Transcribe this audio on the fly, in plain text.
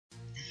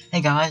Hey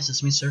guys,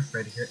 it's me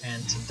Surfred here,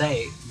 and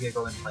today we are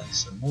going to play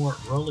some more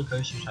Roller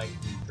Coaster Tycoon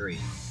 3.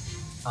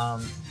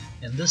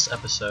 In this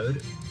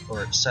episode,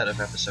 or set of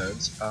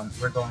episodes,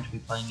 we're going to be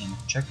playing in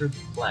Checkered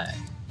Flag.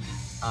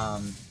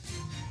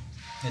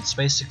 It's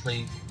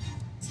basically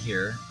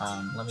here.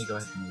 Let me go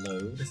ahead and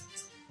load.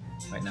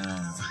 Wait,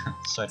 no.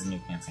 Start a new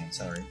campaign,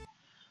 sorry.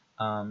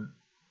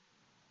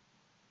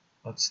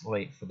 Let's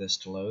wait for this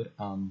to load.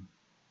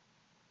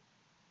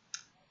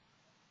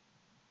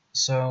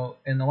 So,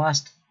 in the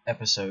last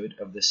episode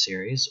of this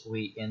series,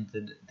 we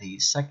ended the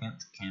second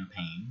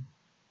campaign,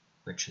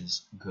 which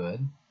is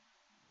good.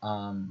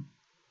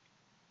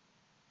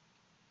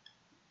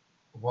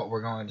 What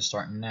we're going to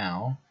start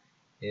now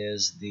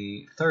is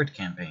the third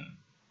campaign,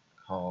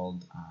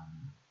 called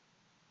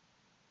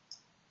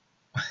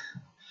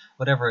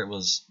whatever it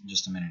was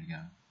just a minute ago.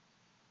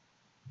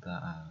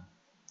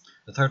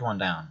 The third one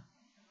down,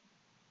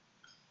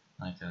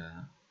 like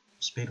a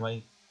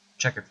Speedway,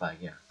 Checkered Flag,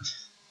 yeah.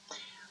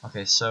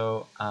 Okay,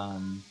 so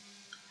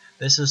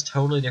this is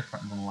totally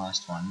different than the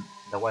last one,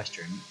 the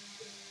Western,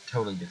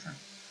 totally different.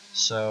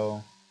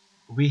 So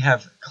we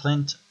have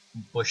Clint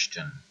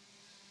Bushton,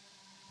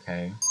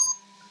 okay,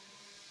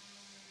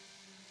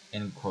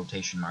 in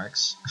quotation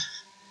marks.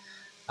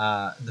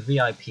 The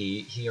VIP,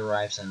 he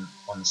arrives on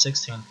the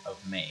 16th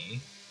of May,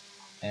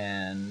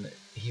 and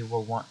he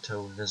will want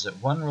to visit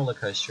one roller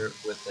coaster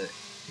with an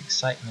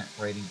excitement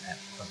rating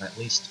of at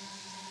least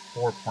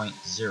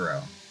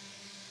 4.0.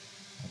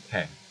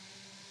 Okay.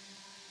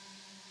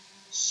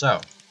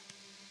 So,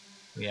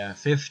 we have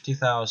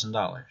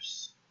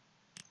 $50,000.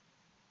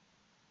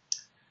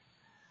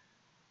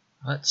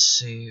 Let's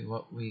see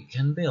what we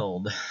can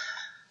build.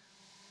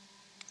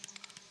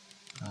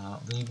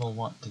 We will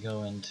want to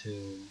go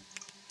into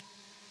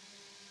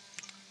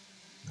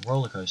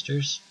roller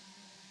coasters.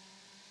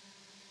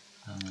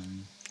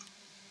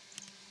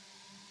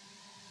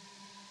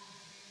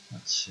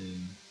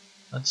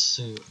 Let's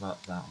see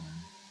about that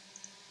one.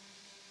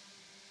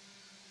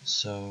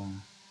 So,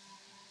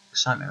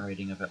 excitement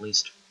rating of at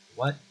least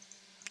what?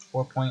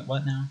 4 point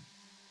what now?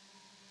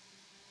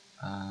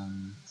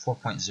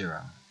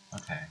 4.0.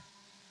 Okay.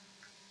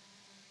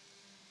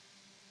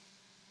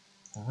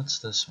 Well, what's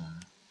this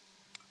one?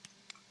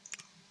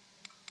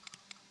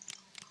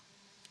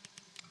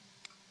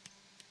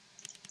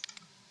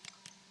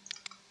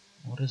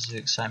 What is the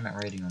excitement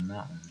rating on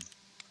that one?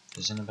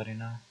 Does anybody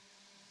know?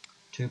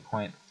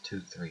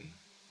 2.23.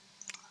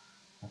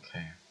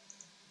 Okay.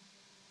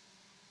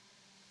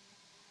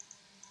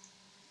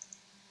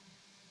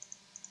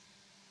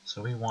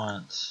 So we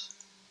want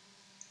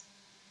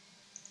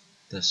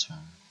this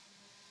one.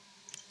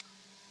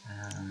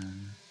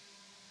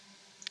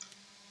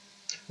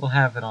 We'll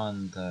have it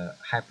on the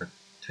Hyper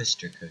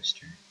Twister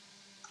coaster.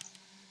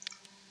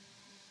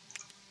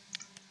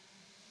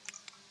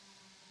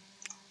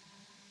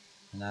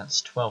 And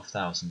that's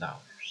 $12,000.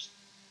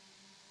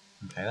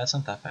 Okay, that's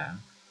not that bad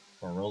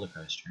for a roller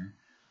coaster.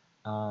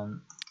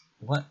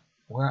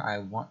 Where I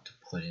want to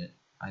put it,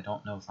 I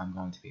don't know if I'm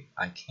going to be.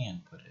 I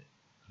can put it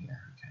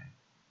here. Okay.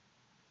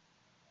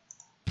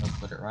 We'll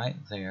put it right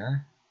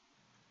there.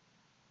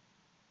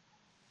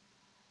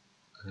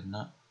 Could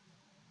not.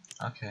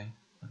 Okay,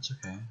 that's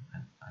okay.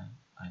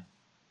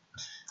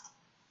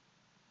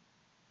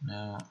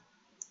 Now,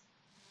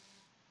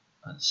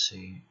 let's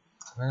see.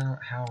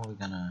 How are we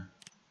gonna?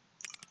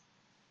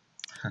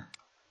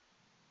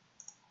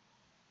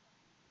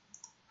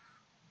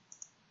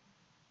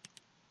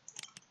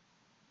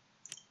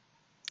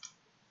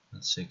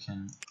 Let's see.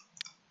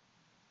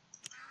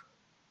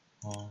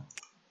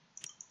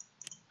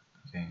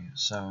 Okay,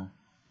 so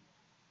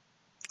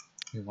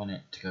we want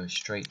it to go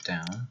straight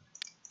down,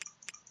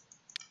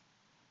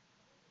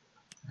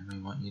 and we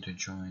want you to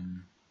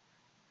join.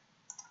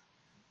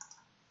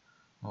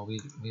 Well,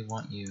 we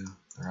want you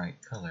the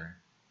right color.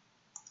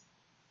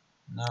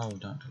 No,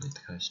 don't delete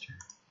the coaster.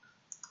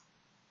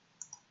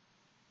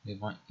 We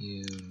want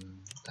you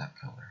that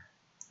color.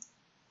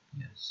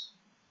 Yes.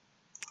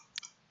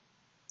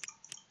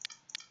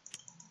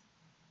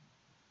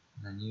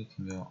 And then you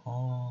can go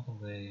all the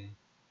way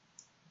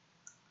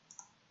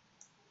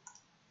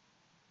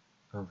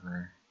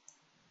over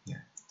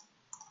here.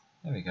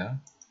 There we go.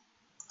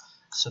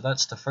 So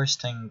that's the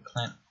first thing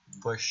Clint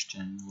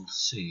Bushton will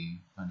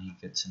see when he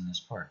gets in this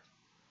park.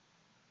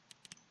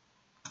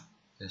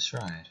 This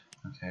ride.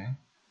 Okay.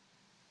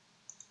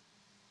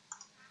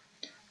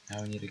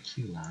 Now we need a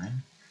queue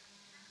line.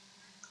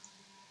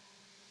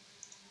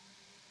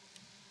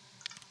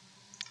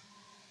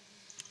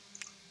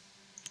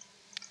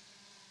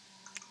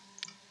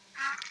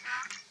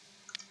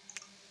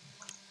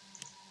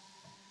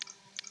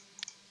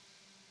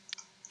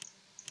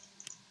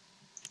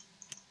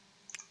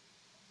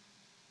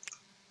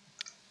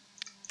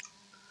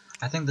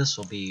 I think this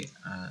will be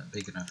a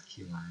big enough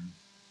queue line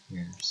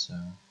here, so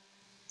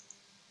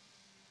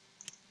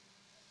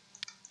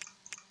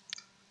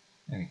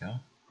there we go.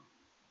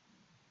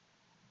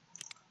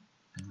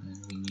 And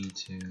then we need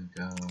to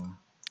go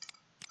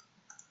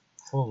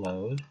full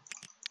load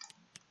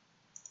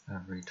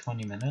every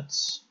 20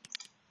 minutes.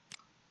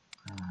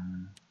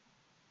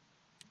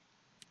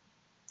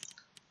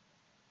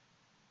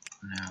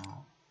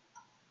 Now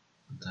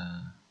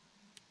the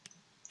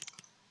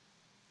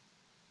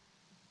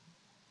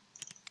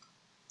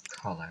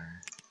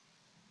color.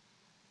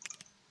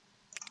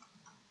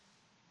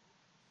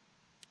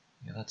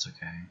 Yeah, that's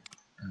okay.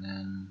 And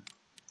then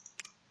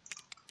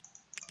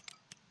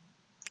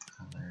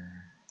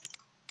color.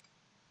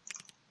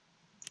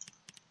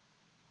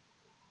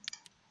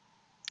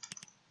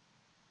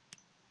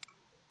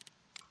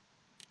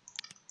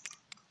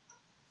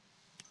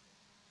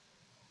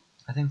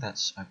 I think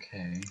that's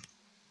okay.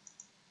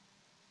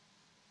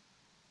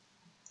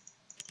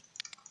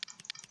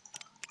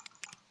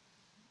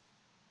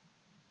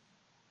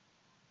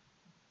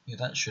 Yeah,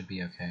 that should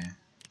be okay.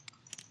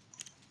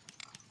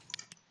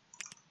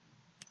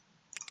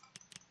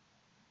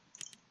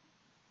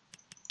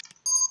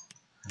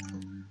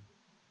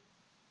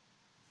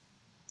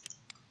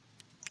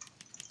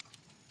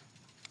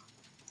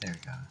 There we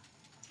go.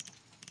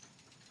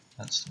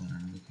 That's the one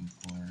I'm looking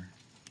for.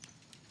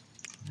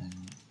 And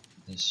then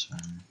this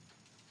one.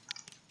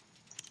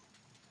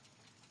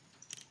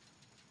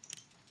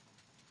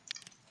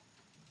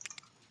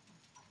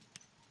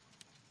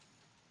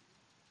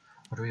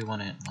 What do we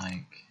want it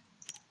like?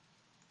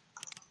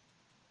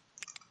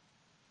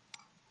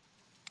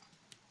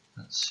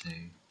 Let's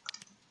see.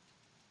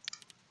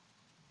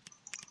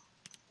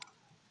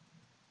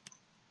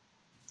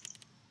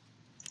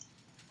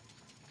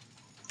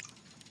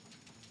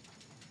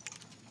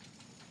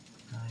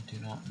 I do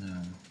not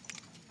know.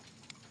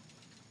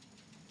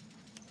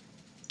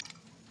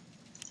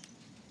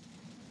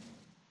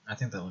 I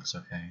think that looks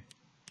okay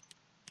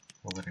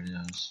for what it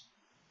is.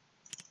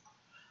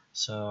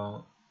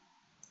 So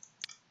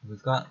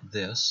we've got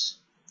this,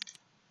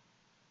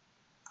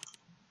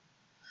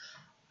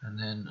 and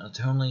then a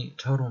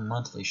total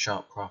monthly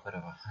shop profit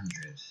of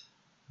 100.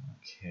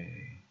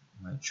 Okay,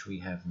 which we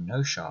have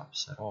no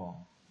shops at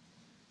all.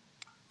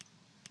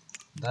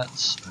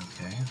 That's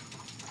okay.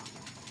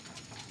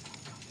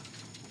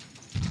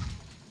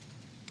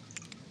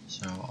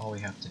 So all we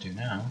have to do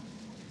now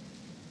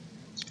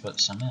is put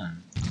some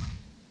in.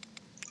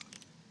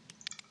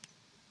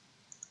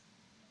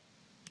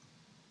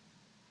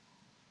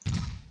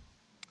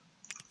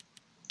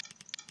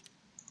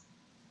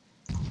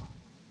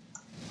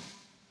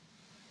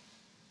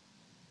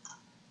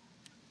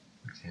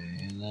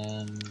 Okay, and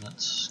then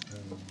let's go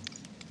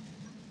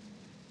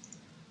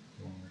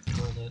for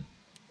toilet.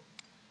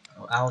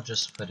 Oh, I'll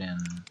just put in.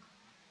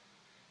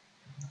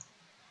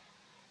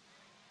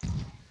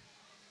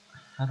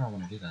 How do I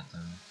want to do that though?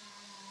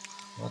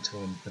 Well, let's go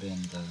ahead and put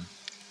in the.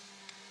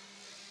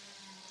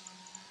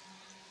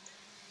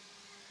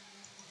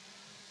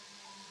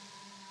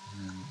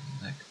 And then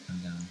that could come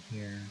down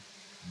here.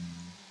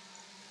 And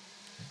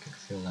I could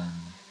fill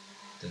in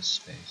this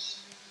space.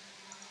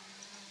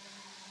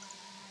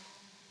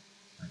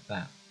 Like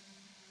that.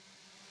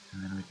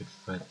 And then we could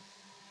put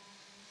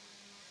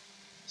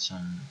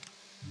some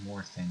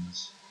more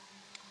things.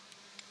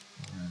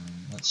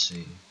 Let's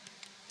see.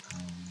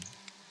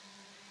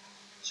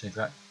 So we've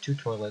got 2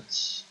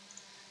 toilets.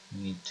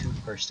 We need 2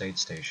 first aid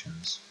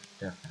stations.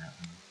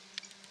 Definitely.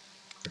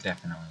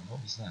 Definitely.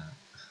 What was that?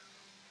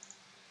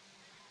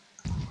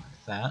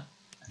 Like that.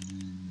 And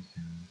then we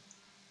can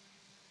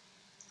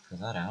fill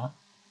that out.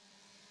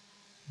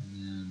 And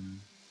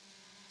then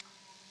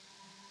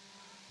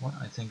what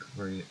I think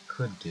we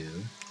could do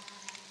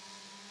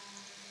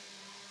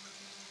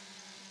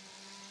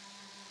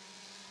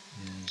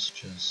is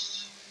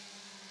just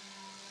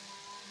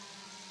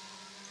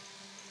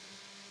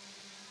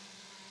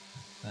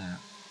like that,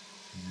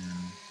 and then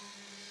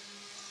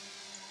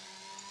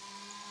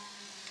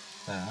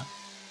that,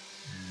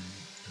 and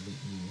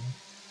delete you.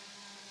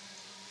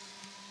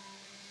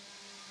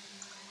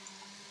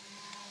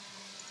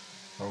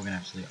 But we're gonna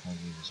have to delete all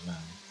you as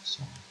well,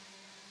 so.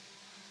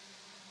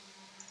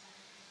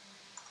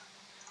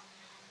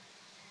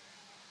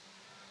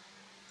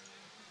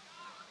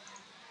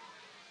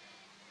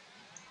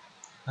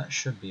 That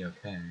should be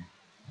okay.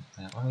 Like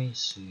that. Let me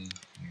see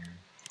here.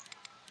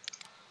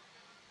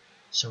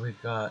 So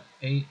we've got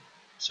 8,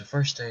 so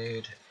first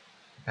aid,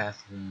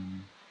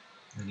 bathroom,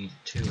 we need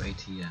 2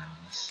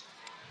 ATMs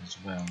as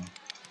well.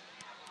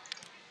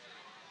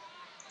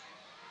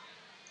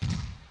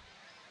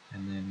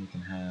 And then we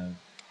can have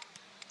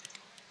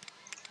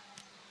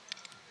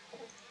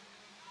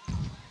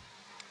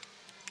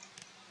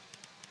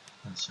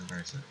let's see,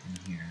 where is it?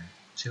 In here.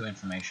 2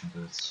 information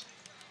booths.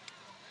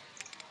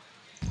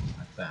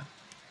 Like that.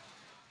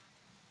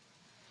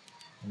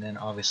 And then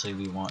obviously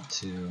we want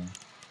to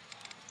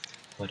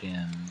put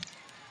in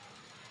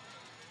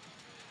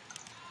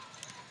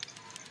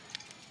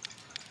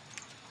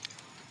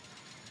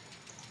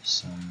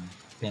some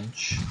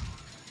bench,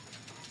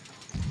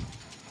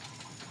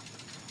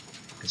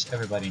 because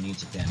everybody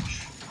needs a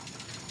bench.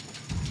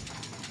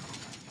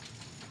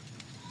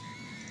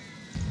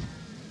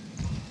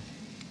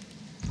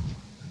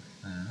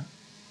 Like that.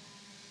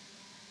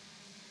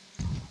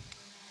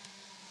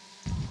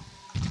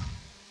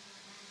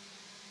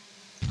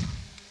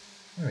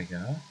 There we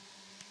go.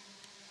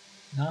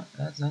 No,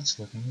 that's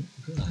looking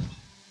good.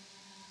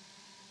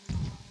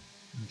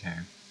 Okay.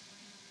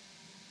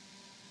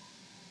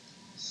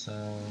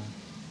 So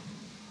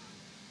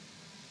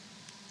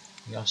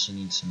we also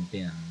need some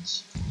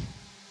bins.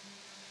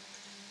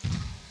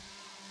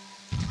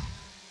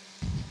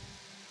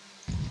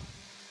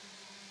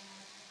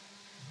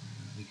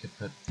 We could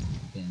put a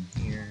bin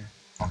here.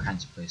 All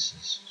kinds of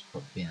places to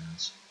put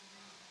bins.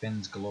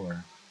 Bins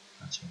galore.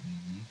 That's what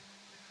we need.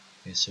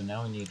 Okay, so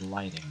now we need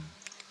lighting.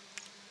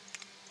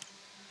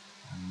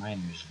 A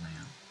miner's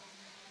lamp.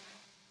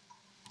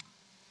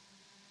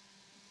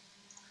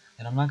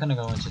 And I'm not going to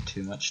go into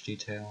too much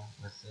detail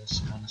with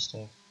this kind of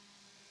stuff.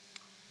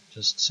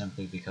 Just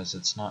simply because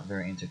it's not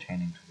very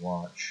entertaining to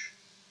watch.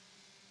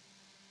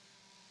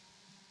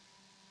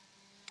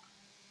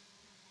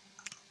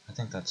 I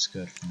think that's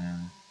good for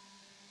now.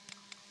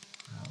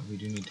 We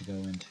do need to go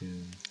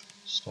into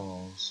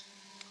stalls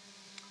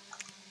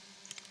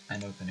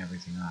and open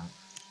everything up.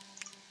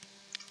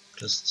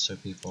 Just so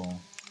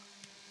people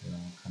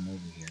will come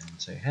over here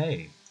and say,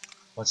 hey,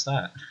 what's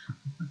that?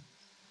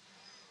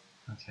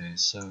 Okay,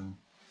 so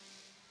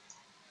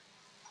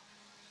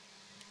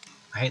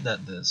I hate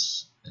that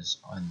this is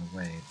in the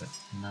way, but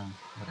you know,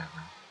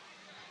 whatever.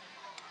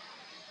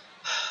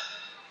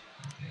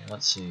 Okay,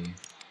 let's see.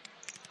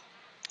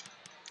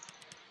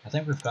 I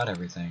think we've got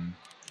everything.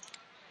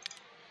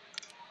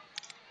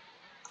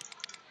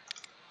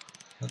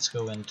 Let's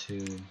go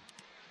into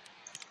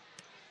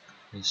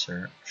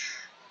research.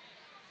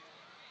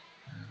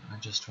 I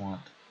just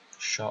want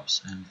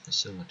shops and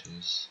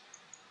facilities.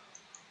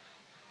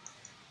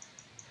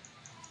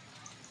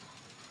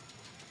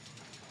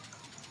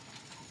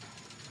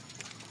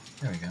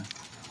 There we go.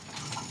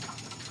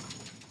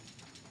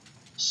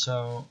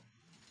 So,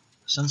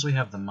 since we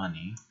have the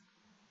money,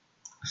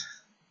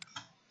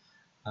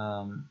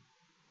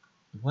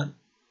 what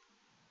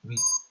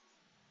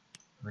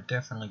we're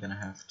definitely gonna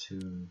have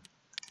to.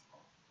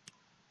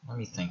 Let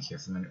me think here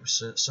for a minute.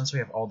 So, since we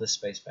have all this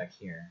space back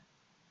here,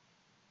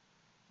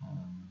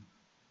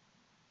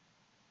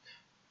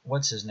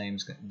 what's his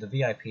name's the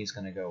VIP is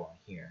gonna go on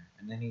here,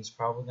 and then he's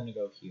probably gonna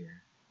go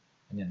here,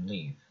 and then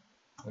leave,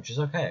 which is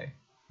okay.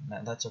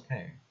 That's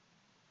okay.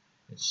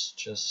 It's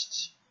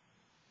just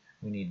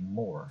we need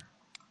more.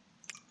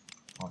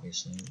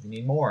 Obviously, we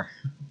need more.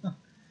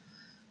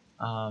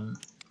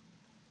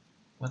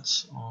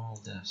 What's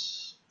all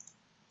this?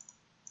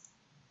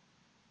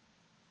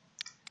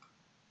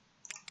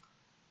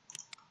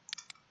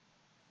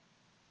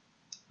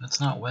 It's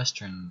not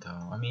Western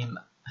though. I mean,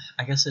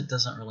 I guess it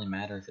doesn't really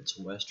matter if it's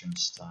Western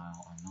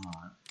style or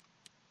not.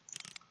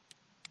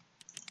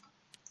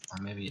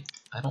 Or maybe,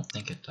 I don't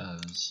think it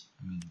does.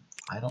 I mean,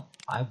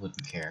 I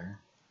wouldn't care.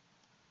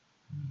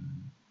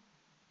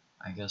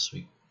 I guess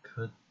we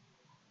could.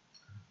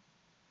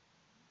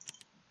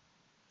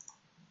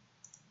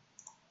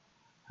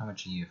 How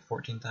much are you?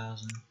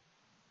 14,000?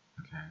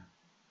 Okay.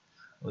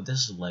 Well,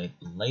 this is a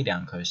lay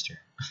down coaster.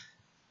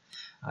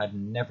 I'd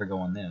never go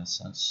on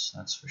this.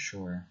 That's for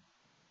sure.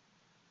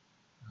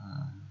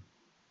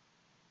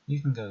 You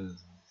can go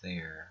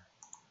there.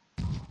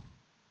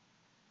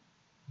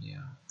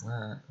 Yeah.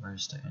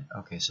 Where's the?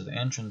 Okay, so the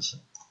entrance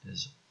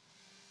is.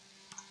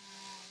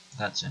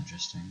 That's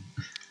interesting.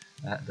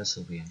 This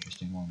will be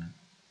interesting, won't it?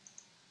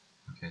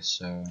 Okay,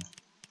 so.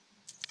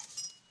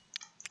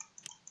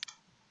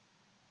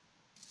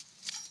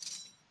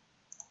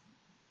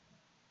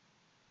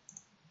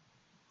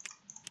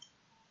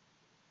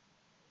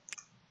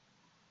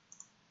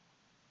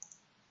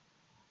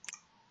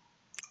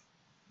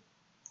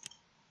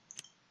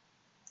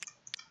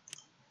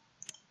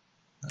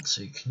 Let's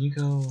see, can you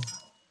go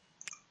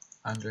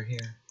under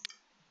here?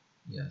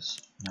 Yes.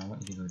 Now I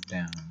want you to go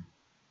down.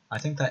 I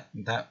think that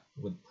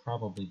would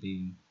probably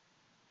be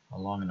a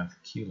long enough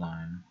queue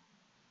line.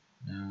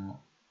 Now,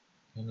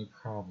 the only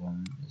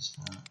problem is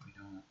that we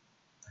don't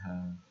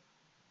have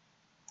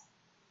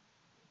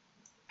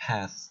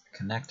path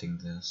connecting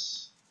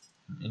this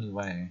in any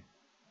way.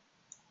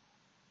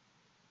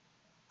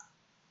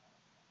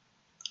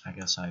 I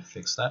guess I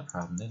fixed that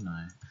problem, didn't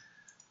I?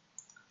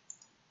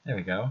 There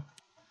we go.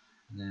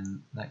 And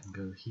then that can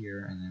go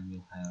here, and then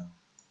we'll have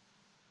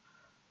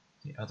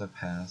the other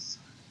path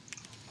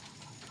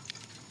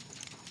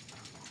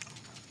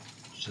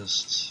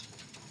just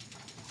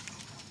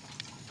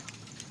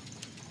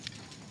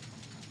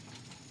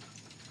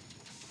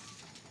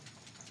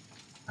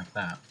like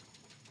that.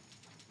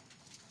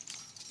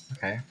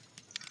 Okay,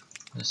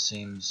 this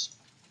seems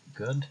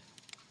good.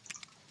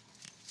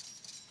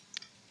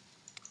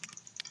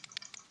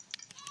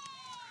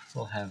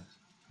 We'll have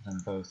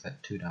them both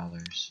at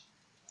 $2.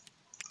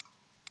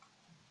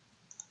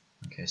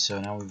 Okay, so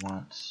now we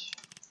want,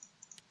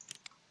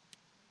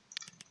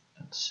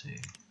 let's see.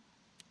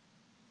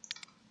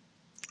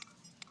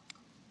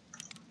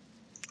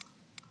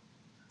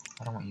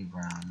 I don't want you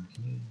brown.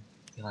 Can you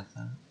be like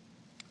that?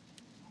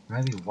 Or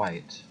maybe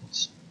white.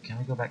 Can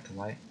we go back to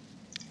white?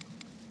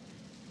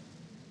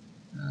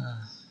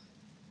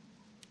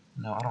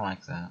 No, I don't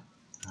like that.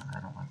 I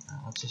don't like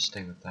that. let's just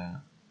stay with that.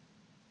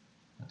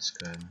 That's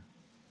good.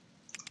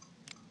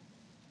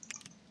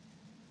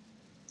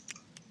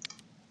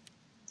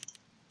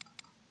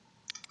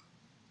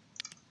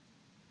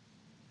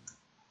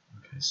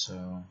 Okay,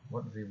 so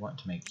what do we want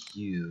to make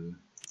you?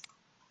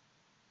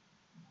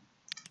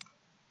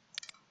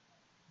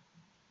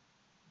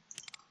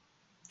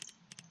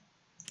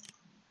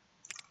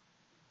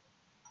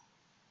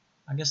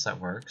 I guess that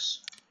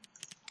works.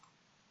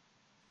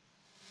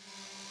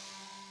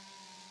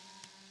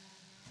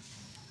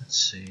 Let's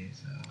see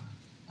though.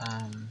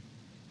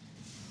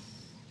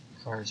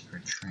 Cars per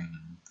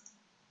train.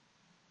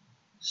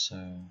 So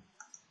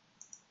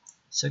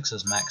 6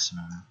 is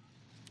maximum.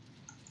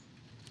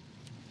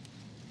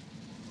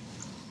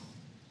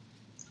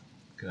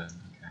 Good,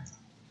 okay.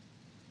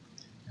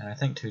 And I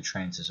think 2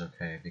 trains is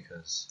okay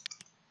because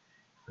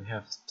we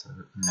have to.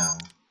 No,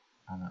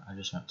 I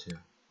just want 2.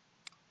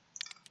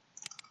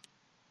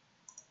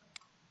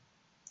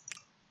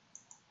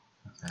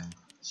 Okay,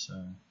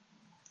 so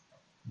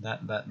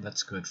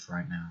that's good for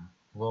right now.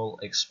 We'll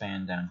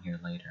expand down here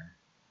later,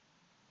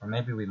 or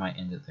maybe we might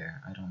end it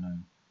there. I don't know,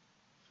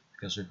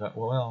 because we've got.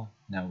 Well,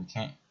 no, we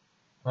can't.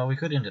 Well, we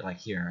could end it like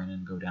here and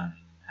then go down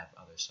and have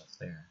other stuff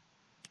there.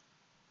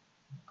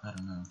 I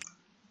don't know.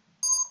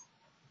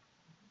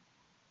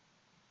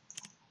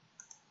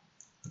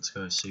 Let's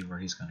go see where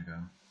he's gonna go.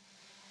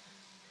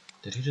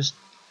 Did he just?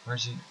 Where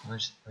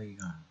are you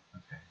going?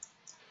 Okay.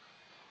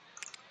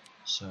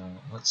 So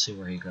let's see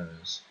where he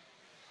goes.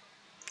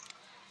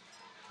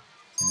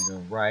 You're gonna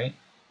go right,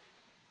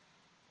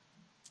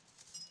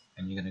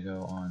 and you're gonna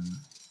go on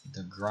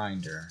the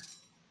grinder.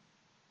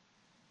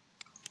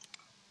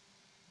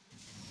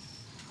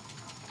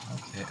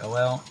 Okay. Oh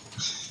well.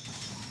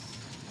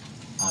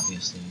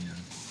 Obviously, yeah.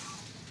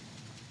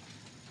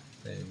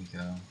 There we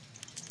go.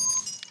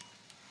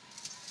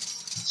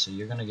 So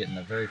you're gonna get in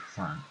the very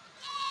front.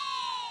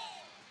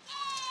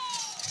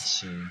 Let's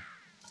see.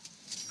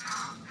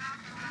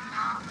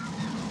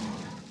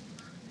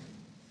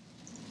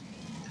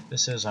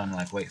 This is on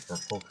like wait for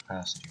full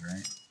capacity,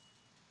 right?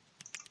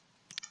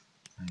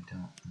 I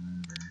don't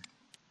remember.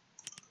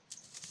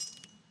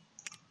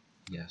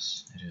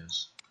 Yes, it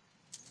is.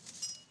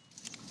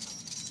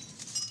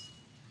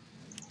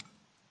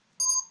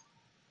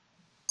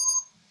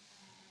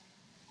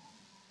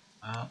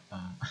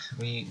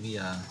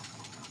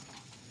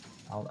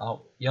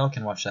 Y'all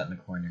can watch that in the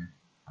corner.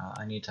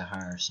 I need to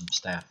hire some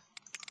staff.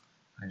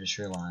 I just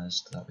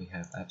realized that we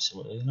have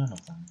absolutely none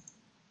of them.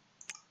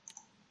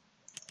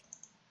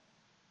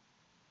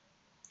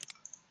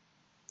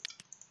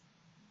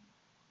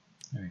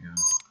 There we go.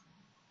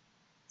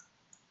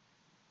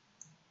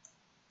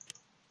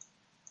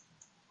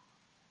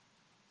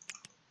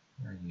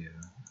 Where are you?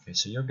 Okay,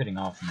 so you're getting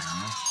off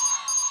now.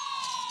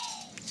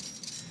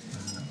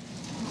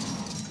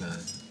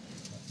 Good.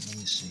 Let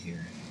me see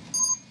here.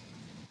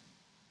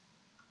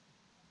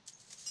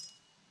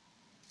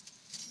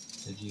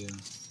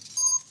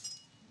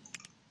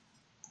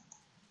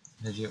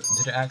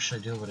 Did it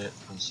actually do what it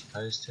was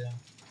supposed to?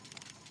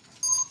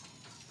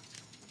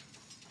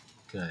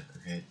 Good,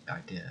 okay, I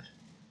did.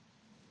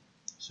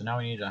 So now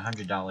we need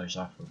 $100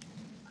 off of.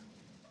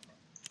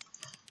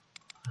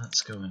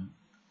 Let's go in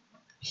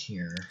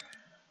here.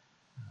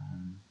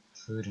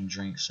 Food and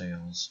drink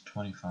sales,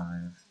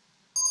 25.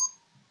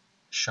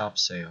 Shop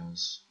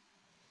sales,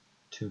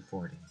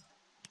 240.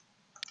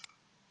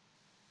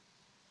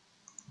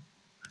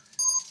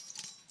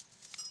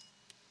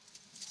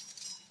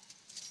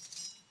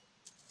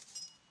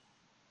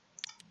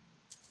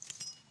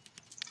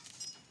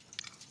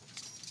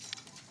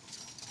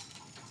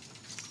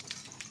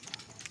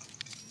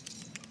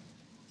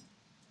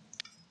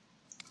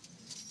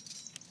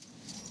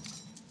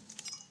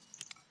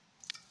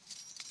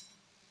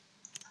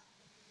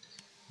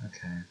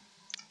 Okay.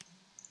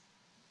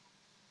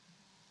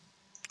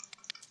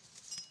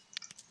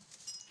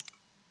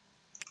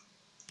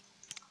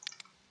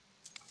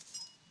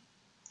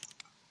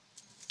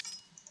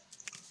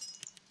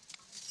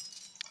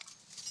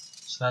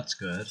 So that's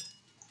good.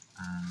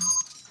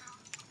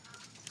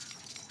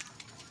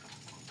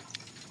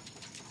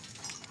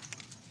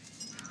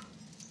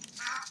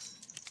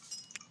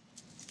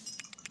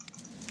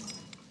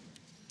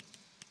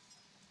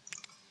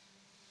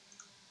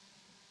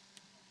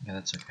 Yeah,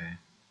 that's okay.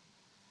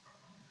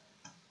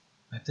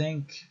 I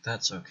think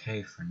that's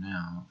okay for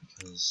now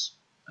because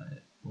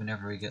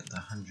whenever we get the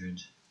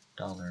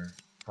 $100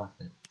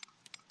 profit,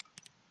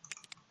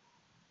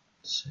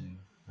 let's see,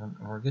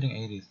 we're getting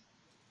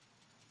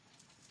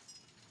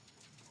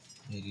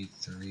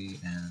 83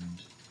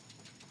 and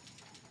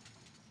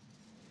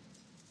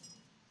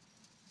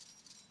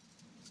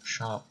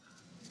shop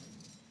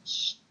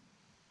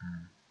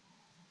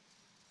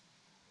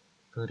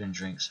food and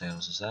drink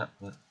sales. Is that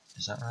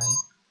right?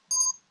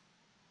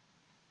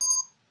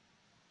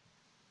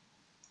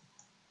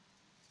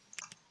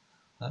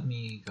 Let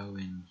me go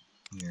in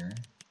here.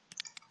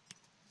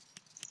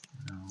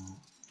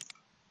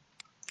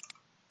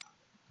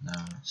 No,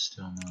 it's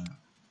still not.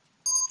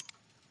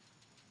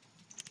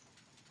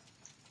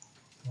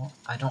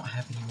 I don't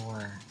have any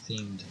more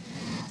themed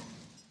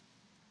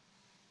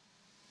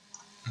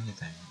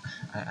anything.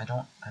 I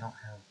don't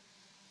have.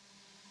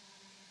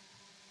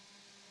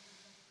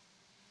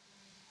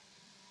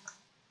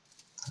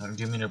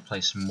 Do you mean to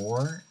place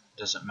more?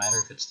 Does it matter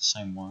if it's the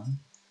same one?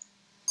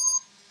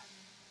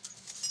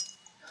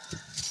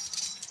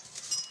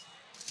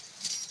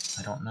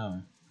 I don't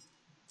know.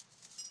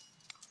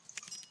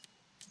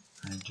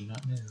 I do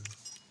not know.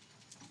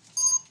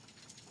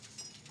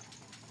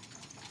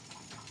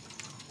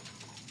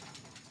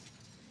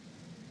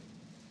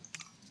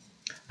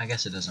 I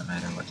guess it doesn't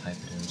matter what type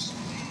it is.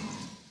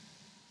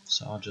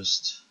 So I'll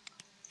just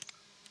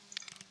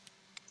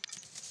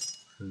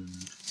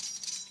food.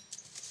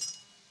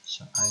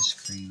 So ice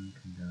cream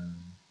can go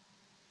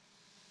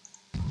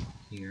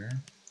here,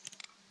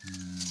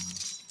 and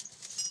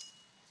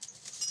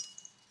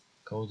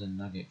golden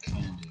nugget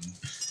candy.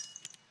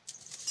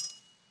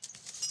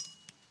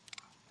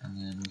 And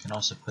then we can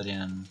also put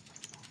in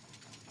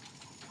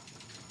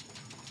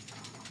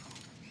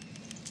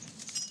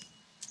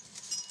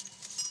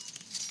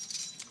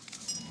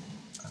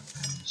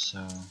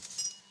so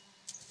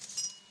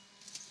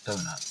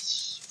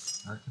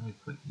donuts. Where can we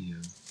put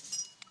you?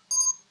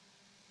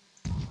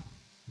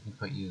 We can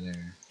put you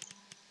there.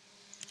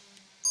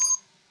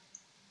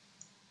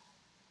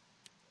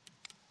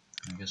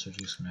 I guess we're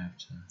just gonna have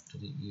to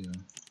delete you.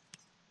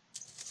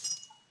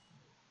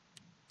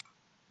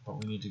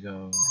 But we need to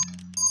go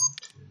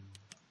into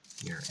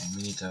here, and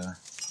we need to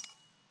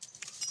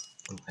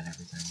open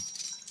everything.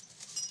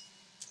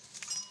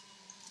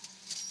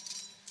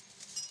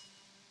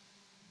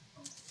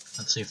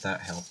 Let's see if that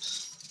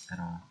helps at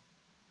all.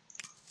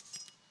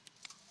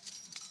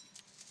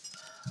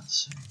 Let's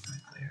see,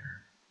 right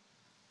there.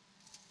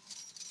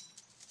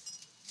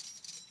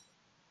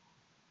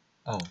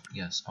 Oh,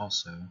 yes,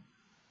 also,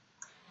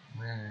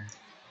 where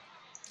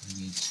we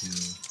need to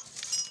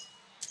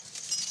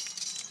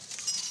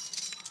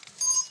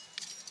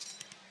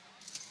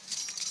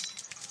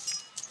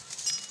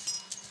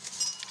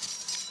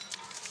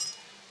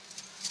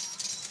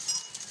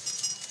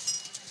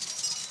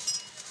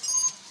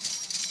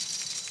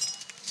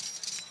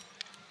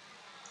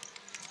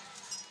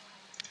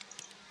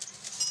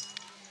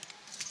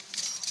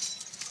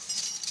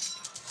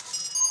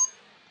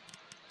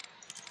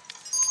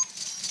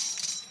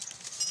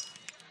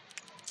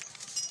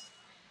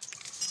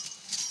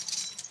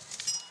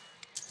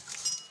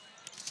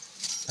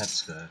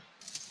that's good.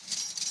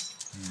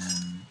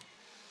 And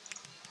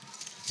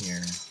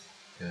here,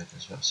 good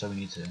as well. So we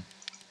need to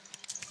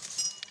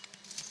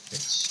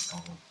fix all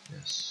of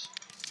this.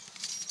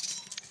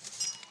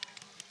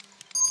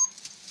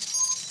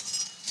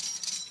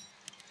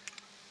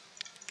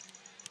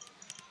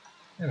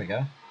 There we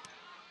go.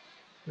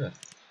 Good.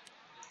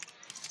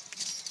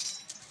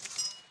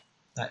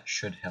 That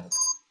should help.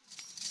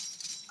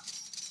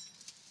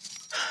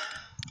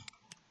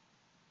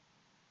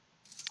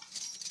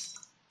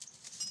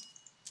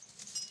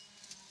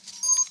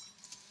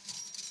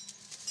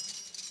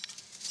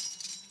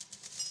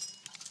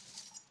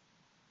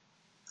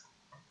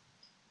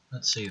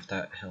 Let's see if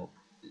that helped.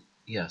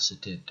 Yes,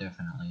 it did,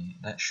 definitely.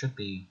 That should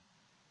be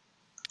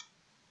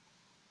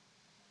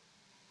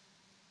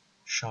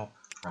shop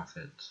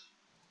profit.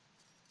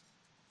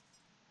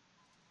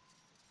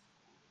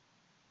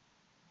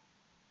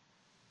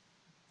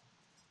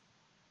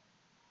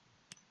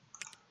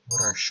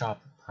 What are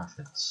shop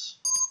profits?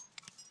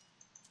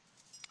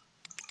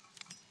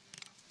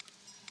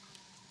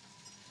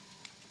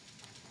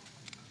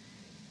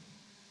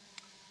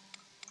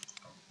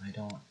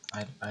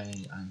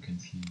 I'm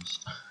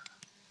confused.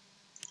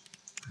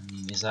 I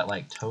mean, is that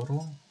like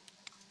total?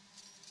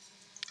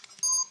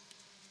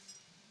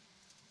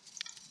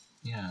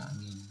 Yeah, I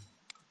mean,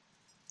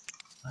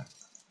 I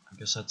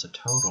guess that's a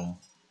total.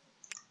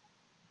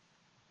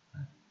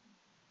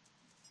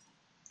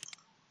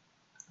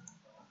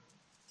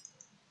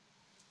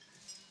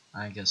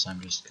 I guess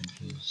I'm just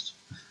confused.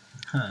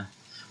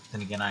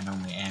 Then again, I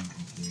normally am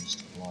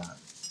confused a lot,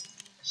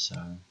 so.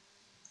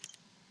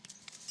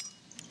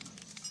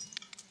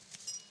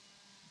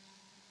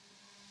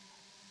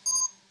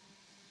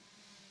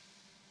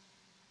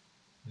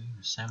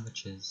 Ooh,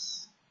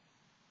 sandwiches.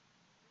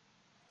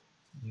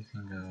 You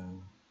can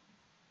go.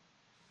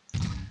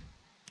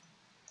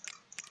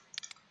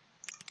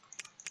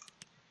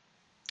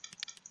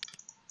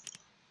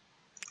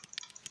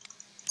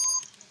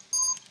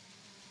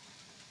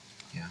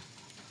 Yeah.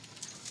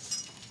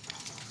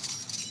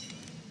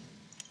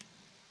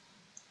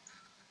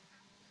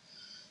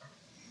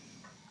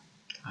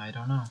 I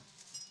don't know.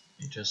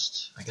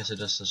 I guess it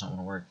just doesn't want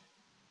to work.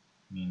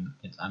 I mean,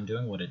 I'm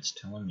doing what it's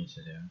telling me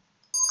to do.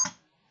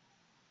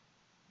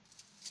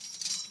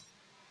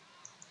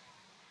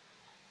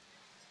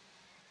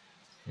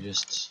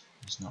 It's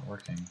not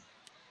working.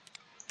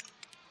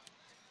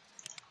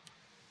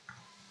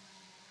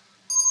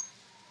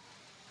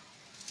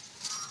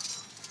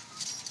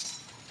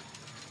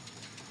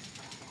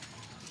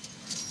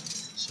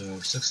 So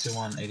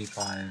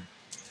 61.85.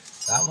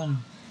 That one,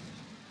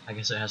 I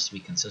guess it has to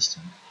be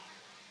consistent.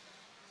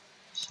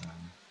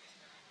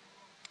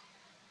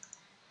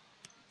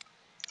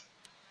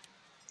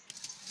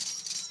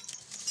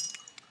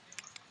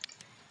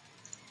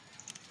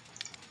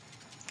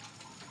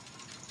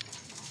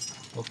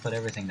 we'll put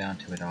everything down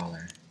to $1.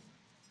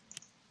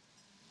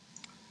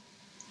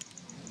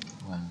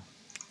 Well,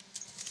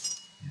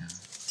 yeah,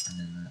 and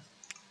then that.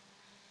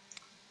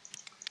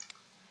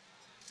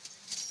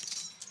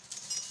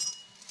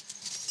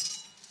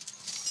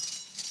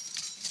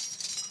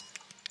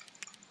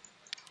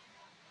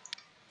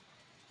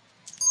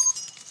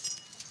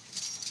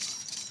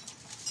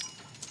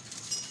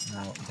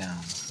 No, down,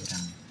 go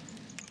down.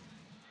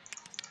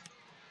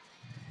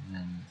 And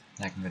then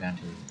that can go down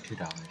to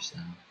 $2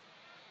 then.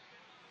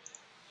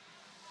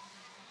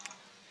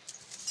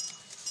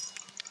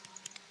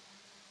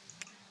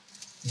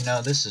 You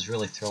know, this is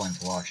really thrilling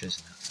to watch,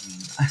 isn't it? I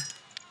mean,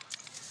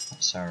 I'm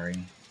sorry.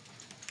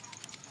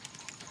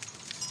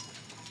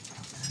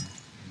 Okay.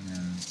 And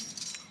then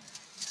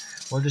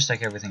we'll just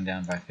take everything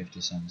down by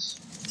 50 cents.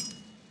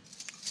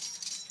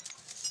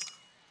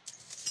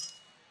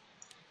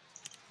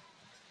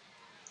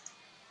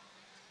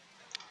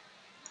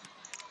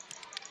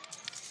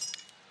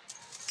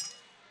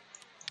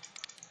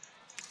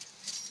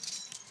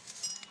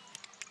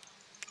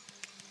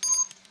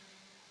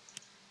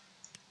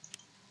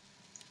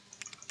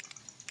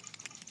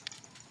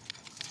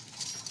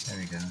 There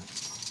we go.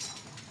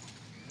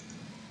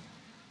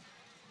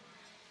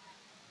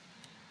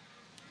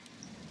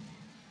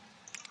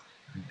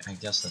 I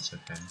guess that's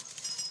okay.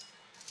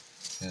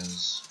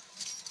 Because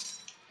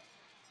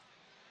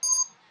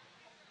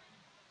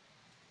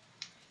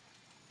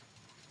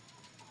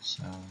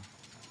so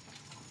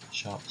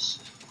shops,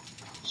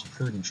 so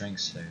food and drink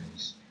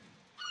sales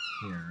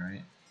here,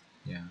 right?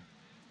 Yeah.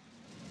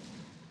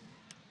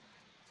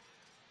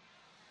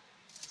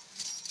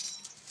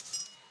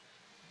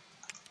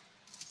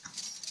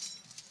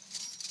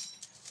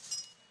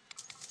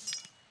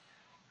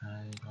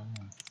 I don't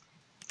know.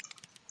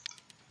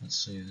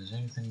 Let's see, is there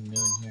anything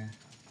new in here?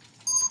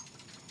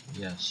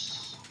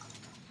 Yes.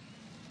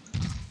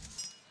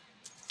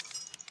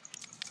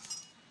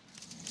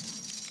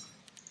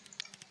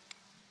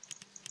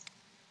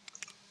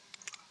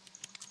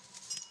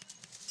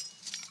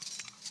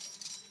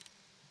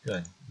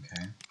 Good,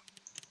 okay.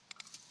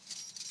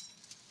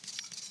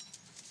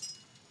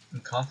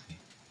 And coffee.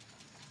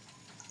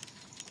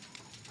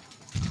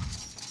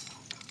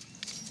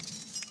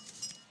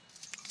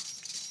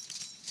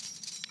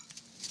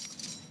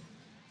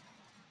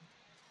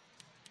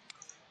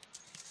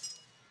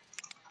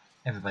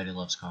 Everybody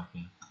loves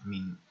coffee. I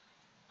mean,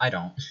 I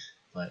don't,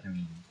 but I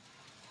mean,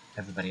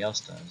 everybody else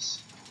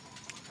does.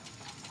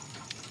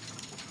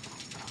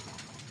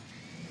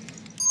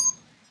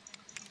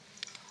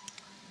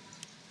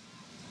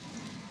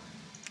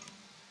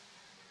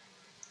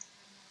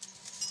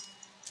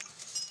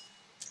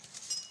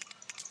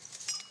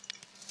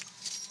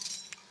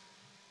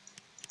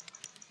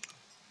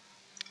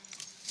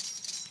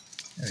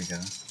 There we go.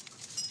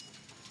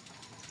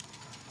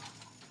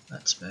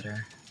 That's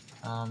better.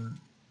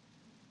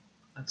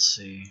 Let's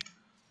see.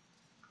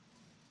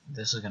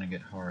 This is gonna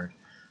get hard.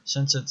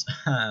 Since it's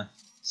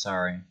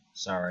sorry.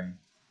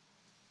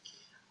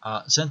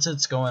 Since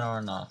it's going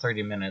on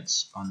 30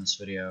 minutes on this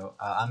video,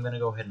 I'm gonna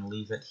go ahead and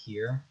leave it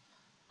here.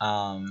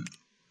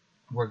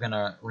 We're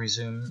gonna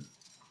resume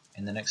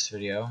in the next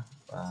video.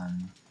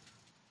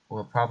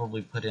 We'll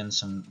probably put in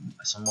some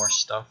more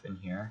stuff in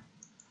here,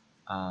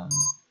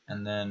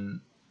 and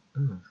then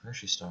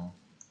grocery store.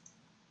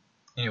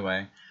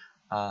 Anyway,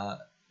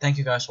 thank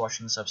you guys for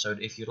watching this episode.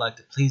 If you'd like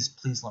to,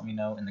 please let me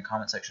know in the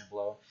comment section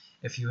below.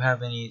 If you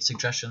have any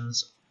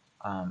suggestions,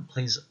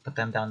 please put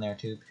them down there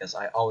too, because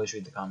I always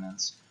read the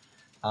comments.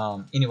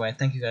 Anyway,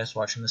 thank you guys for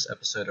watching this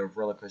episode of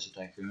Roller Coaster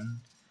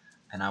Tycoon,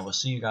 and I will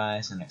see you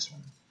guys in the next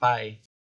one. Bye!